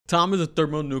Tom is a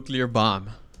thermonuclear bomb.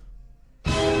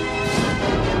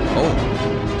 Oh.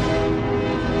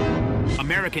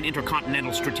 American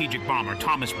intercontinental strategic bomber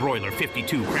Thomas Broiler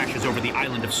 52 crashes over the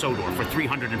island of Sodor for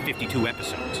 352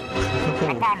 episodes.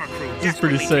 A bomber crew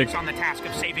desperately takes on the task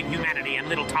of saving humanity and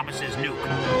little Thomas's nuke.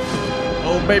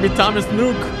 Oh, baby Thomas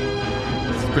nuke.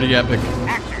 This is pretty epic.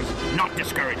 Actors not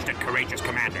discouraged at courageous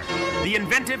commander. The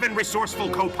inventive and resourceful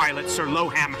co-pilot Sir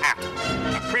Loham Hat.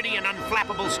 A pretty and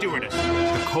unflappable stewardess.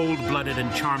 The cold-blooded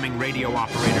and charming radio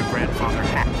operator Grandfather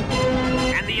Hat.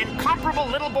 And the incomparable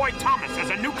little boy Thomas as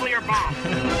a nuclear bomb.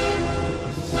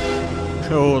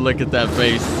 Oh, look at that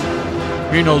face.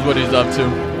 He knows what he's up to.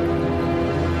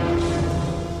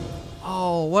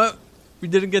 Oh, what? We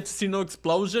didn't get to see no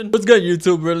explosion? What's good,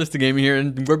 YouTube? Realistic Gaming here,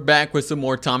 and we're back with some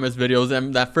more Thomas videos.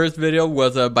 And that first video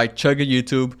was by Chugga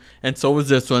YouTube, and so was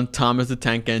this one, Thomas the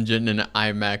Tank Engine in an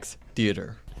IMAX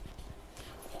theater.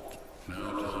 Now,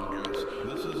 Tom, guys,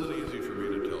 this isn't easy for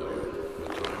me to tell you,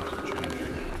 but times are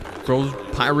changing. Bro's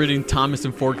pirating Thomas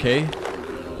in 4K.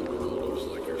 Looks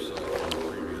like yourself in the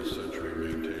previous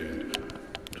century maintained.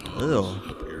 Ew.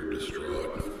 Appeared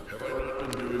distraught. Have I not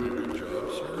been doing a good job,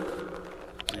 sir?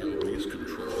 The obese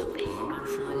control pondered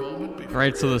for a moment before...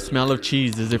 Alright, so the smell of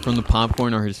cheese, is it from the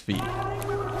popcorn or his feet?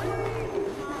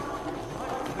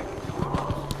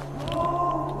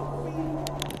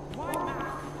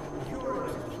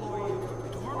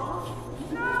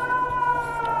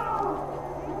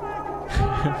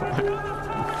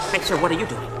 Hey, sir, what are you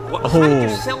doing? What's on your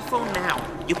cell phone now?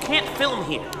 You can't film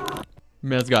here.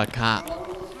 Man's got caught.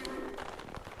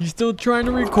 He's still trying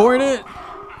to record it?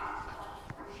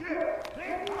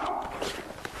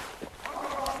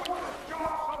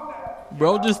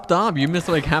 Bro, just stop. You missed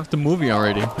like half the movie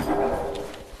already.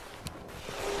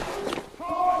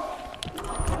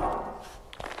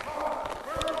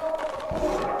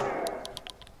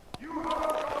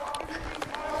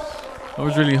 I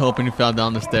was really hoping he fell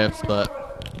down the steps,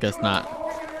 but guess not.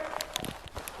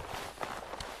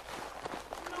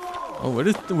 Oh,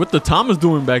 what the Thomas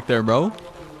doing back there, bro?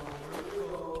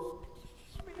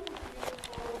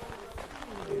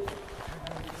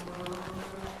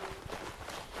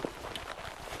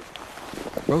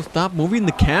 Bro, stop moving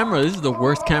the camera. This is the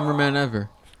worst cameraman ever.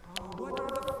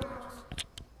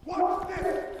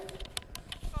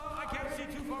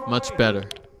 Much better.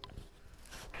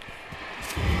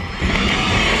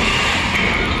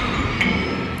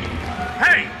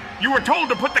 Hey, you were told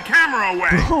to put the camera away.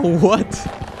 Oh, what?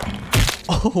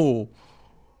 Oh,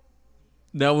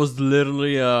 that was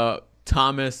literally a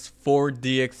Thomas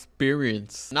 4D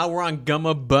experience. Now we're on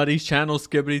Gumma Buddy's channel,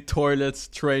 Skibbity Toilets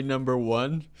Train number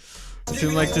 1. It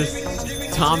seems like this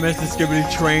Thomas and Skibbity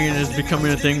train is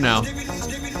becoming a thing now.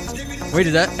 Wait,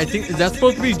 is that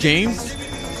supposed to be James?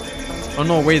 Oh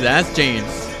no, wait, that's James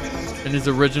in his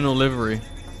original livery.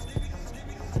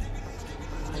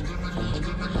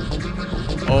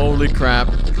 Holy crap.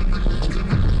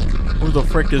 Who the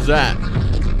frick is that?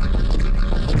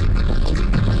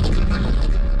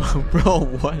 Bro,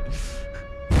 what?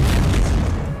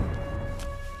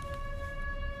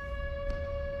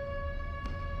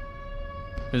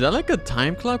 Is that like a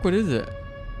time clock? What is it?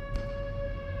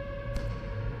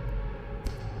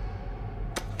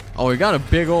 Oh, we got a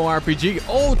big old RPG.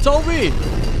 Oh, Toby!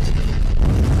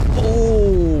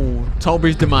 Oh,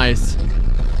 Toby's demise.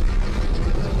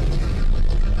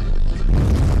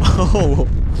 Oh,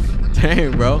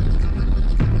 dang, bro.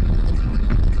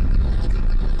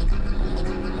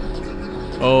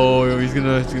 Oh, he's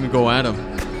gonna go at him.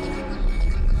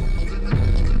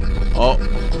 Oh,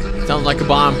 sounds like a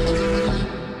bomb.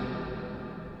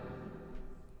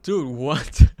 Dude,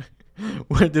 what?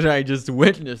 What did I just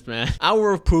witness, man?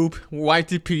 Hour of poop,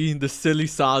 YTP, the silly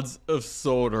sods of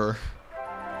Sodor.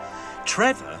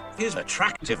 Trevor is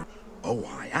attractive. Oh,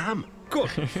 I am. Good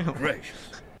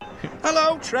gracious.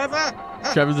 Hello, Trevor.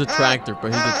 Trevor's a tractor,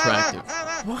 but he's attractive.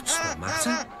 What's the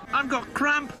matter? I've got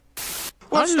cramp.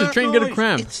 How did the train get a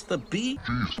cramp? It's the bee.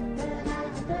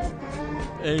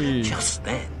 Hey. Just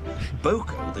then,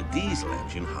 Boko, the diesel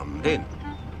engine, hummed in.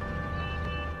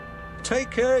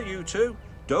 Take care, you two.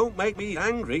 Don't make me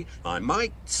angry. I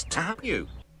might stab you.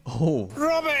 Oh.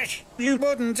 Rubbish! You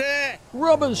wouldn't dare.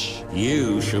 Rubbish.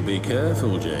 You should be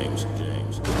careful, James.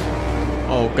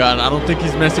 Oh God, I don't think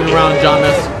he's messing around,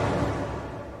 Jonas.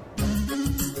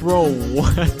 Bro,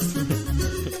 what?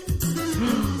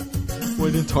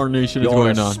 What in tarnation is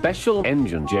going on? Special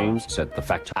engine, James said the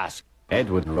fact. Ask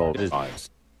Edward rolled his eyes.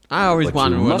 I always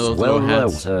wanted one of those little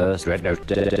hats.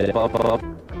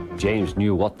 James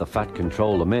knew what the fat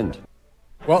controller meant.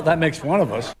 Well, that makes one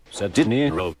of us. Said didn't he?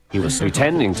 He was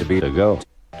pretending to be the goat.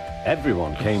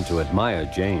 Everyone came to admire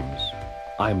James.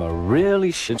 I'm a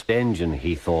really shit engine,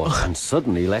 he thought, and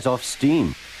suddenly let off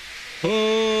steam.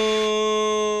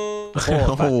 Poor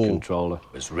Fat Controller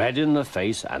was red in the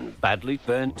face and badly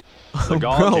burnt. The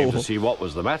guard came to see what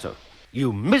was the matter.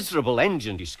 You miserable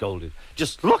engine, he scolded.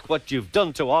 Just look what you've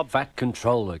done to our Fat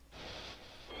Controller.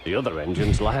 The other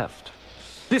engines laughed.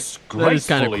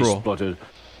 Disgracefully spluttered,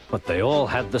 but they all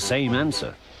had the same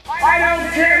answer. I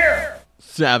don't care!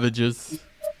 Savages.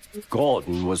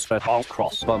 Gordon was fat on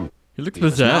cross bum. He looks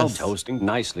was now possessed. toasting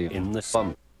nicely in the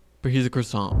sun. But he's a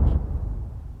croissant.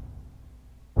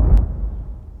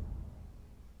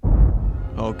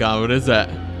 Oh god, what is that?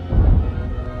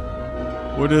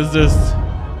 What is this?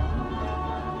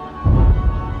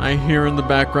 I hear in the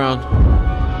background.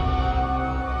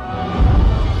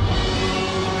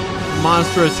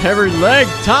 Monstrous hairy leg,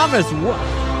 Thomas. What?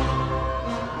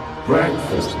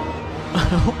 Breakfast.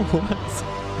 What?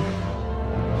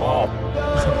 Oh,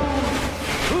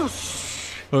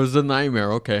 it was a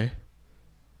nightmare. Okay.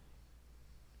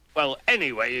 Well,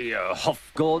 anyway,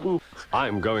 Huff Gordon,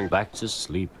 I'm going back to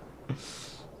sleep.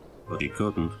 But he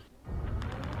couldn't.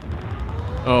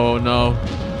 Oh no.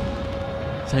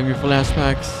 Sammy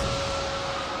flashbacks.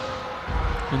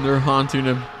 And they're haunting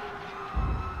him.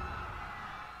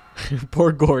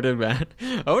 Poor Gordon, man.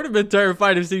 I would have been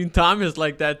terrified of seeing Thomas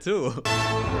like that too.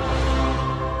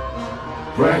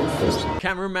 Breakfast.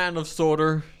 Cameraman of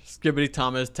Sorter, Skibbity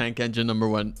Thomas, Tank Engine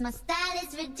 #1.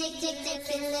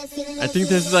 I think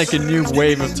this is like a new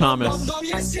wave of Thomas.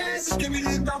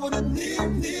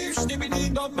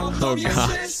 Oh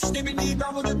gosh.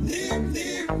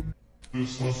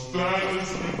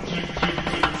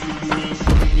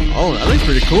 Oh, that looks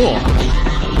pretty cool.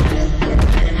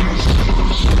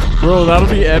 Bro, that'll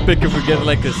be epic if we get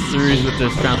like a series with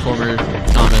this Transformer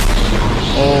Thomas.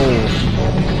 Oh.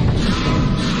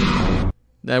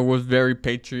 That was very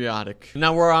patriotic.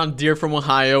 Now we're on Deer from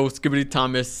Ohio, Skibbity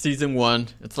Thomas, Season 1.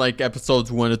 It's like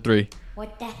episodes 1 to 3.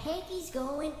 What the heck is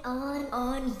going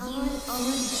on you?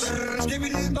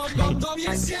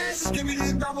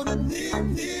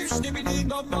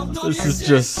 This is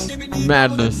just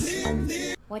madness.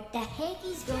 What the heck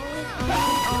is going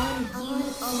on you?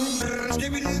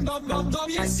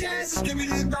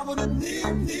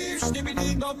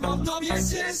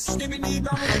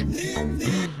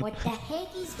 What the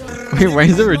heck is going on? Wait, why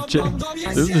is there a chick?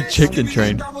 This is the chicken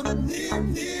train.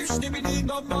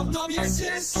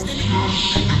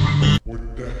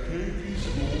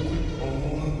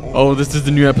 Oh, this is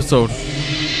the new episode.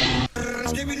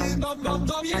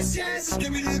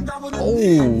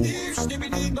 Oh.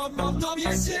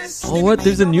 Oh, what?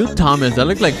 There's a new Thomas. That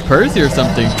looked like Percy or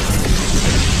something.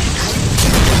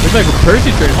 Looks like a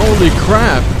Percy train. Holy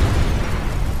crap.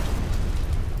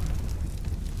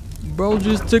 Bro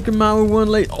just took him out with one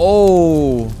leg.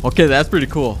 Oh. Okay, that's pretty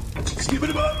cool.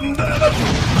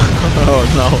 Oh,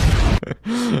 no.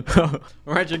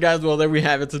 Alright, you guys. Well, there we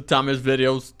have it. Some Thomas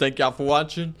videos. Thank y'all for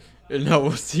watching. And I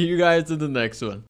will see you guys in the next one.